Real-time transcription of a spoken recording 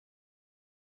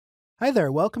Hi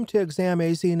there, welcome to Exam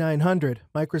AZ-900,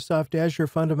 Microsoft Azure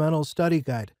Fundamentals Study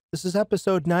Guide. This is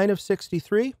episode 9 of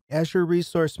 63, Azure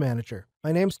Resource Manager.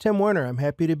 My name's Tim Werner. I'm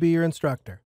happy to be your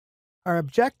instructor. Our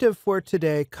objective for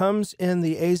today comes in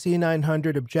the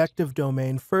AZ-900 objective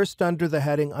domain, first under the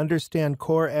heading Understand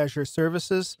Core Azure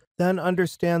Services, then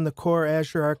Understand the Core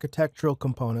Azure Architectural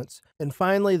Components, and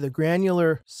finally the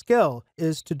granular skill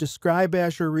is to describe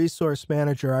Azure Resource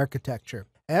Manager architecture.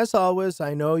 As always,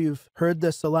 I know you've heard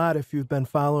this a lot if you've been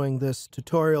following this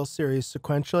tutorial series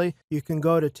sequentially. You can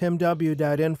go to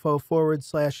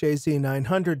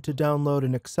timw.info/AZ900 to download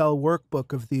an Excel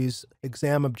workbook of these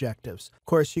exam objectives. Of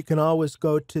course, you can always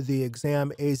go to the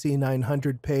Exam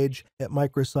AZ900 page at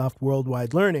Microsoft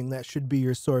Worldwide Learning. That should be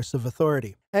your source of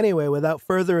authority. Anyway, without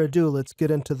further ado, let's get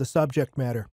into the subject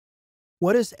matter.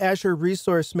 What is Azure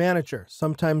Resource Manager,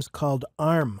 sometimes called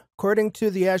ARM? According to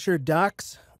the Azure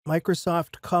docs,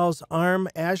 Microsoft calls ARM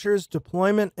Azure's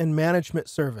Deployment and Management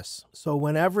Service. So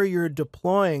whenever you're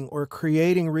deploying or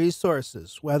creating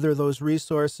resources, whether those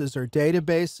resources are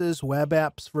databases, web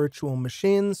apps, virtual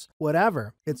machines,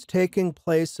 whatever, it's taking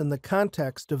place in the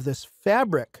context of this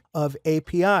fabric of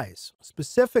APIs.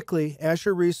 Specifically,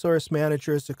 Azure Resource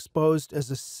Manager is exposed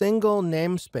as a single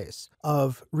namespace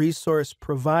of resource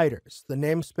providers. The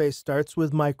namespace starts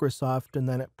with Microsoft and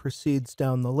then it proceeds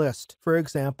down the list. For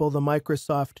example, the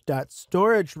Microsoft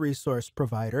Storage resource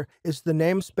provider is the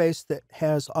namespace that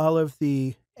has all of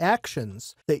the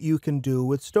actions that you can do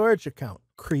with storage account.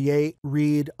 Create,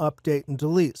 read, update, and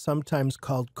delete, sometimes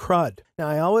called CRUD. Now,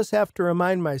 I always have to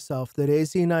remind myself that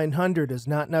AZ-900 is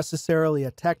not necessarily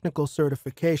a technical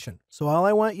certification. So all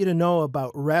I want you to know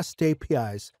about REST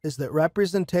APIs is that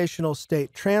representational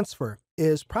state transfer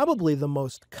is probably the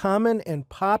most common and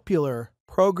popular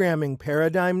programming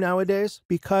paradigm nowadays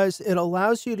because it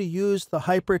allows you to use the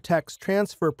Hypertext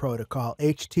Transfer Protocol,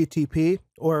 HTTP,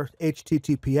 or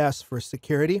HTTPS for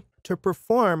security, to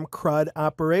perform CRUD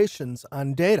operations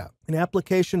on data. An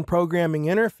application programming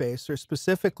interface, or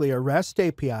specifically a REST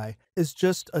API, is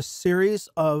just a series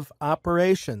of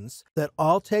operations that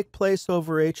all take place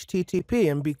over HTTP.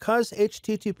 And because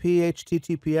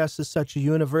HTTPS is such a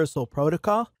universal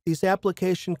protocol, these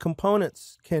application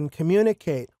components can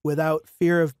communicate without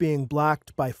fear of being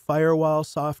blocked by firewall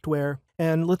software.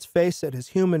 And let's face it, as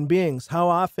human beings, how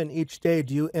often each day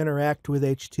do you interact with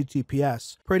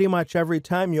HTTPS? Pretty much every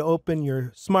time you open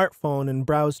your smartphone and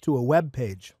browse to a web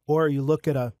page, or you look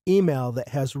at an email that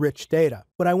has rich data.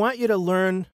 What I want you to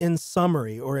learn in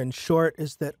summary, or in short,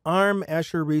 is that ARM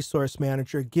Azure Resource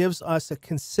Manager gives us a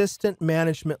consistent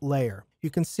management layer. You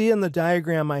can see in the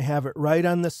diagram, I have it right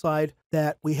on the slide,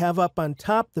 that we have up on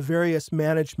top the various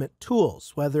management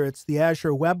tools, whether it's the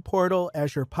Azure Web Portal,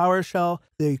 Azure PowerShell,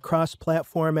 the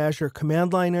cross-platform Azure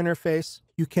Command Line interface.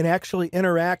 You can actually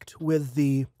interact with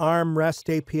the ARM REST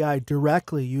API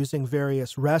directly using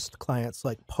various REST clients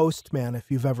like Postman, if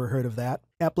you've ever heard of that.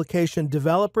 Application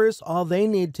developers, all they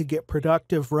need to get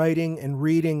productive writing and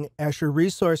reading Azure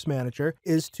Resource Manager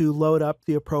is to load up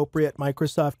the appropriate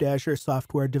Microsoft Azure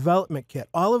Software Development Kit.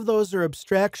 All of those are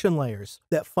abstraction layers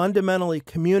that fundamentally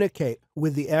communicate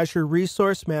with the Azure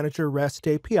Resource Manager REST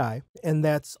API, and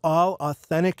that's all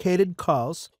authenticated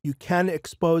calls. You can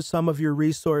expose some of your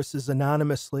resources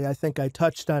anonymously. I think I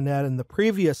touched on that in the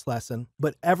previous lesson,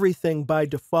 but everything by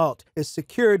default is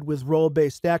secured with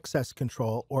role-based access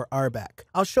control, or RBAC.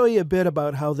 I'll show you a bit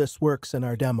about how this works in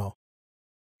our demo.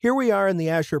 Here we are in the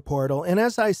Azure Portal, and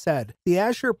as I said, the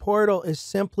Azure Portal is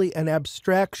simply an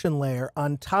abstraction layer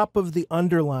on top of the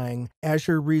underlying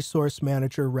Azure Resource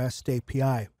Manager REST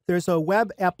API. There's a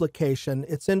web application.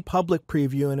 It's in public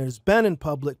preview and it has been in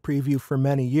public preview for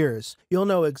many years. You'll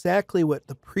know exactly what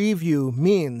the preview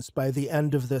means by the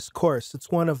end of this course.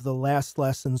 It's one of the last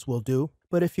lessons we'll do.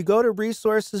 But if you go to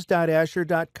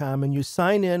resources.azure.com and you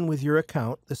sign in with your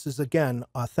account, this is again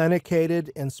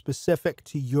authenticated and specific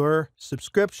to your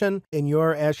subscription in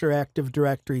your Azure Active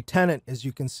Directory tenant, as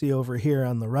you can see over here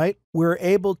on the right, we're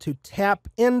able to tap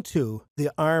into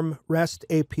the ARM REST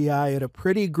API at a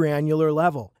pretty granular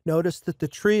level. Notice that the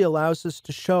tree allows us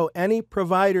to show any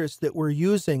providers that we're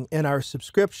using in our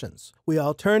subscriptions. We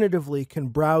alternatively can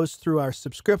browse through our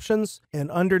subscriptions, and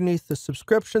underneath the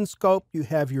subscription scope, you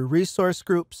have your resource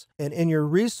groups, and in your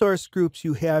resource groups,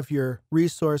 you have your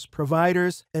resource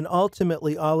providers, and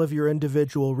ultimately all of your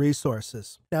individual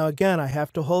resources. Now again, I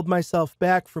have to hold myself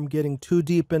back from getting too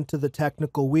deep into the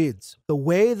technical weeds. The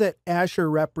way that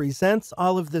Azure represents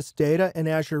all of this data in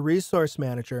Azure Resource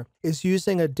Manager is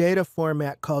using a data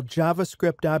format called called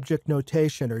JavaScript Object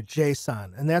Notation, or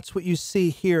JSON, and that's what you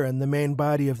see here in the main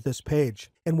body of this page.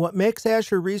 And what makes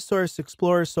Azure Resource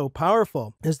Explorer so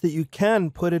powerful is that you can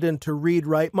put it into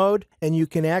read-write mode, and you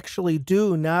can actually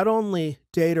do not only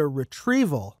data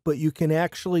retrieval, but you can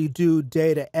actually do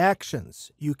data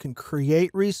actions. You can create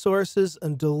resources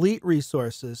and delete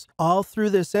resources all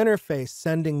through this interface,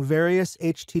 sending various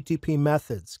HTTP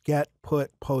methods: get,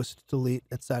 put, post, delete,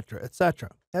 etc.,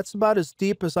 etc. That's about as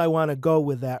deep as I want to go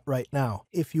with that right now.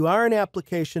 If you are an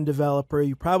application developer,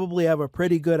 you probably have a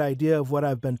pretty good idea of what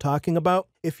I've been talking about.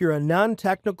 If you're a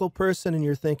non-technical person and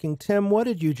you're thinking, Tim, what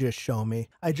did you just show me?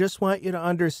 I just want you to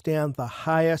understand the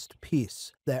highest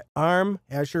piece, that ARM,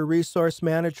 Azure Resource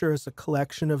Manager, is a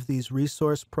collection of these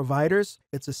resource providers.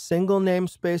 It's a single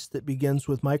namespace that begins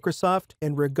with Microsoft,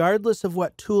 and regardless of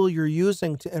what tool you're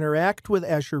using to interact with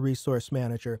Azure Resource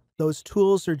Manager, those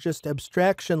tools are just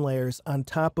abstraction layers on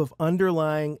top of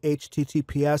underlying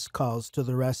HTTPS calls to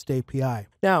the REST API.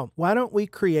 Now, why don't we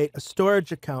create a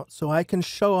storage account so I can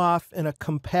show off in a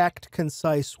compact,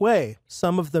 concise way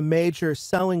some of the major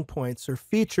selling points or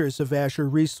features of Azure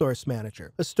Resource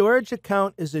Manager. A storage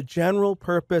account is a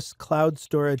general-purpose cloud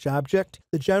storage object.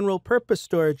 The general-purpose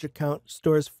storage account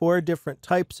stores 4 different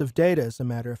types of data, as a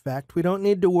matter of fact. We don't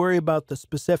need to worry about the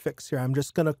specifics here. I'm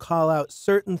just going to call out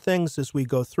certain things as we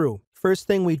go through. First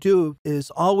thing we do is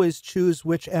always choose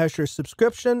which Azure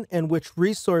subscription and which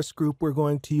resource group we're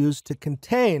going to use to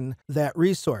contain that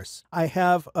resource. I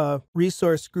have a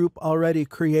resource group already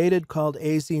created called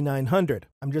AZ-900.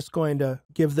 I'm just going to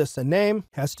give this a name.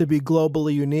 It has to be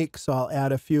globally unique, so I'll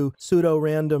add a few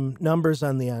pseudo-random numbers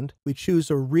on the end. We choose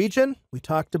a region. We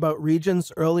talked about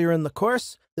regions earlier in the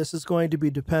course. This is going to be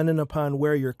dependent upon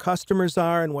where your customers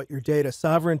are and what your data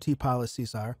sovereignty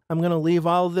policies are. I'm going to leave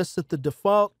all of this at the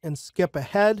default and skip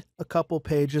ahead a couple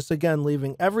pages, again,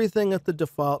 leaving everything at the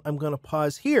default. I'm going to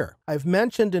pause here. I've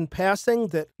mentioned in passing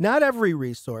that not every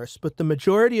resource, but the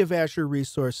majority of Azure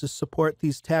resources support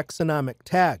these taxonomic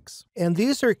tags. And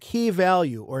these are key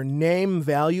value or name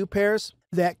value pairs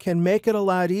that can make it a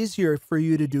lot easier for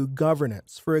you to do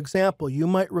governance. For example, you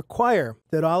might require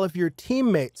that all of your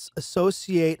teammates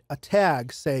associate a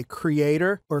tag, say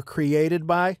creator or created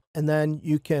by, and then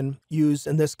you can use,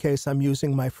 in this case, I'm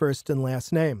using my first and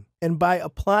last name. And by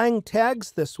applying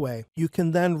tags this way, you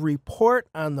can then report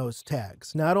on those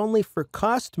tags, not only for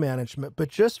cost management, but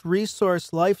just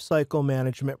resource lifecycle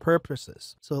management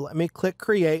purposes. So let me click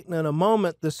create, and in a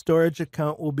moment, the storage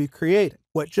account will be created.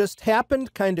 What just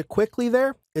happened kind of quickly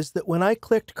there is that when I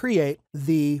clicked create,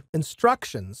 the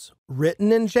instructions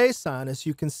written in JSON, as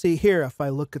you can see here, if I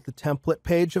look at the template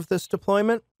page of this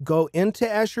deployment, go into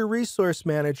Azure Resource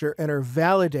Manager and are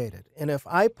validated. And if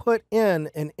I put in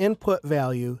an input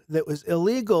value that was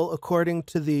illegal according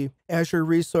to the Azure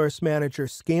Resource Manager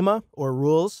schema or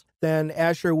rules, then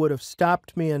Azure would have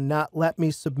stopped me and not let me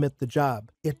submit the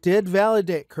job. It did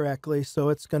validate correctly, so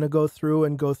it's going to go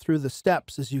through the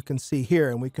steps, as you can see here,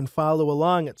 and we can follow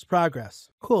along its progress.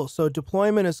 Cool, so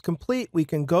deployment is complete. We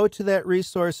can go to that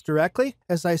resource directly.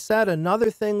 As I said,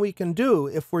 another thing we can do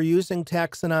if we're using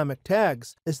taxonomic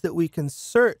tags is that we can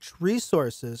search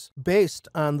resources based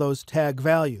on those tag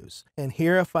values. And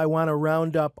here, if I want to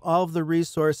round up all of the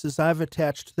resources I've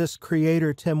attached this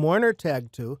creator Tim Warner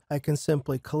tag to, I can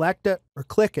simply select it, or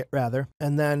click it rather,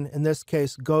 and then in this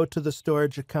case go to the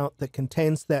storage account that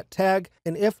contains that tag.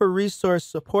 And if a resource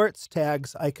supports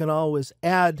tags, I can always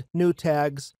add new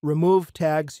tags, remove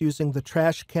tags using the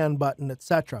trash can button,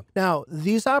 etc. Now,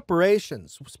 these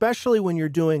operations, especially when you're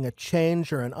doing a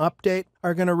change or an update,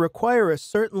 are going to require a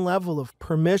certain level of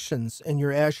permissions in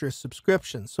your Azure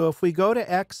subscription. So if we go to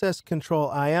Access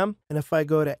Control IAM, and if I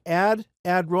go to Add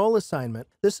Role Assignment,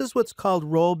 this is what's called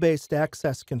Role-Based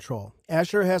Access Control.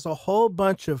 Azure has a whole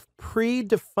bunch of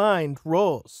predefined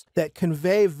roles that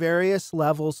convey various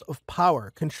levels of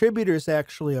power. Contributor is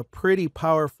actually a pretty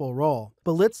powerful role.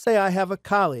 But let's say I have a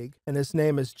colleague, and his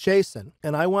name is Jason,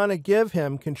 and I want to give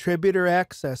him contributor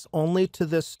access only to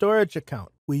this storage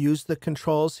account. We use the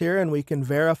controls here, and we can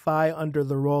verify under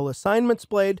the Role Assignments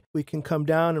blade. We can come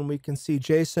down and we can see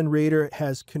Jason Reader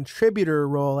has contributor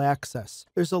role access.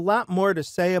 There's a lot more to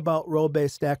say about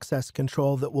role-based access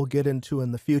control that we'll get into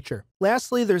in the future.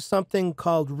 Lastly, there's something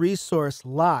called resource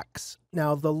locks.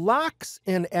 Now, the locks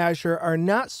in Azure are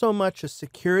not so much a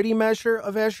security measure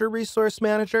of Azure Resource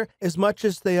Manager as much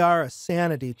as they are a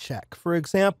sanity check. For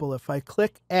example, if I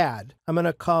click Add, I'm going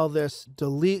to call this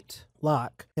Delete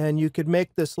lock. And you could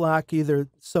make this lock either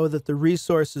so that the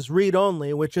resource is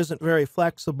read-only, which isn't very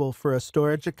flexible for a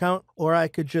storage account, or I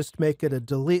could just make it a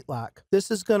delete lock.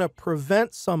 This is going to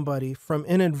prevent somebody from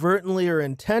inadvertently or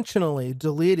intentionally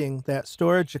deleting that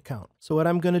storage account. So what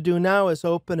I'm going to do now is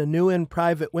open a new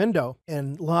in-private window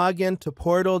and log into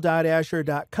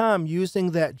portal.azure.com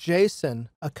using that JSON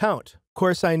account. Of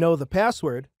course, I know the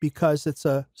password because it's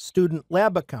a student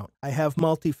lab account. I have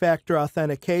multi-factor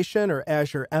authentication or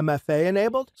Azure MFA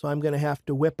enabled, so I'm going to have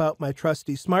to whip out my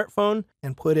trusty smartphone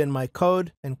and put in my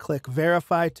code and click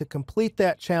verify to complete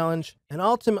that challenge, and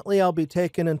ultimately I'll be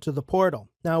taken into the portal.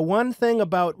 Now, one thing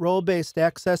about role-based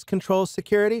access control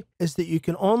security is that you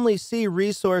can only see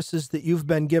resources that you've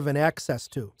been given access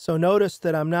to. So notice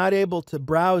that I'm not able to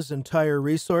browse entire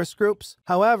resource groups.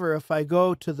 However, if I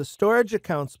go to the storage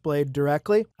accounts blade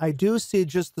directly, I do see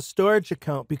just the storage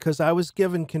account because I was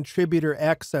given contributor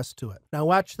access to it. Now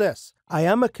watch this. I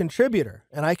am a contributor,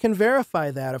 and I can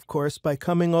verify that, of course, by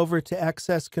coming over to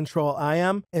Access Control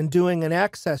IAM and doing an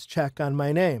access check on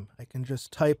my name. I can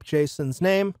just type Jason's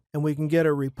name, and we can get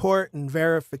a report and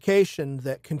verification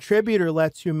that contributor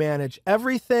lets you manage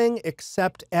everything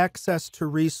except access to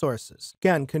resources.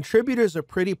 Again, contributor's a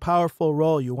pretty powerful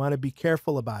role. You want to be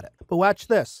careful about it. But watch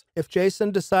this. If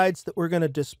Jason decides that we're going to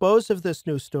dispose of this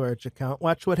new storage account,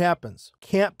 watch what happens.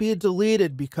 Can't be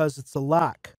deleted because it's a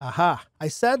lock. Aha. I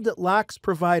said that locks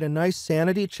provide a nice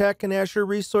sanity check in Azure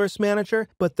Resource Manager,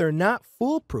 but they're not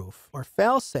foolproof or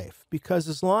fail-safe because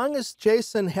as long as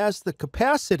Jason has the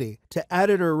capacity to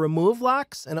edit or remove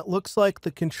locks, and it looks like the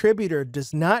contributor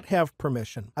does not have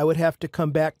permission, I would have to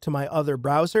come back to my other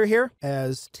browser here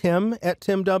as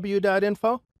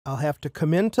tim@timw.info. I'll have to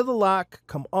come into the lock,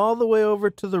 come all the way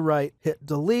over to the right, hit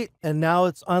delete, and now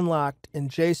it's unlocked, and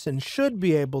Jason should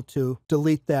be able to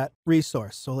delete that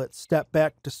resource. So let's step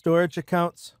back to storage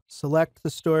accounts, select the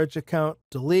storage account,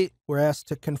 delete. We're asked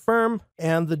to confirm,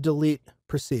 and the delete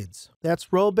proceeds.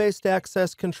 That's role-based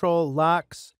access control,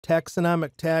 locks,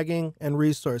 taxonomic tagging, and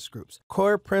resource groups.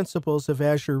 Core principles of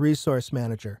Azure Resource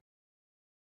Manager.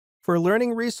 For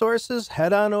learning resources,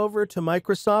 head on over to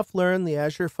Microsoft Learn, the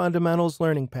Azure Fundamentals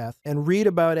Learning Path, and read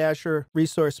about Azure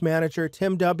Resource Manager.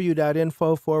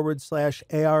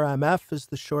 timw.info/ARMF is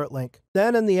the short link.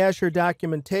 Then in the Azure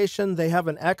documentation, they have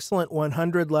an excellent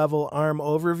 100-level ARM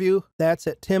overview. That's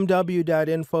at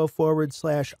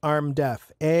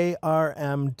timw.info/ARMDEF,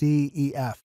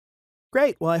 ARMDEF.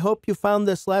 Great. Well, I hope you found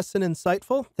this lesson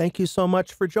insightful. Thank you so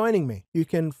much for joining me. You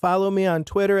can follow me on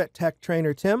Twitter at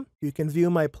TechTrainerTim. You can view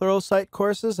my Pluralsight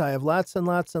courses. I have lots and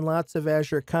lots and lots of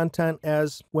Azure content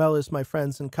as well as my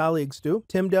friends and colleagues do.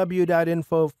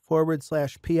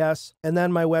 timw.info/PS. And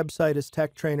then my website is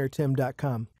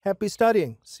techtrainertim.com. Happy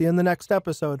studying. See you in the next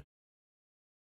episode.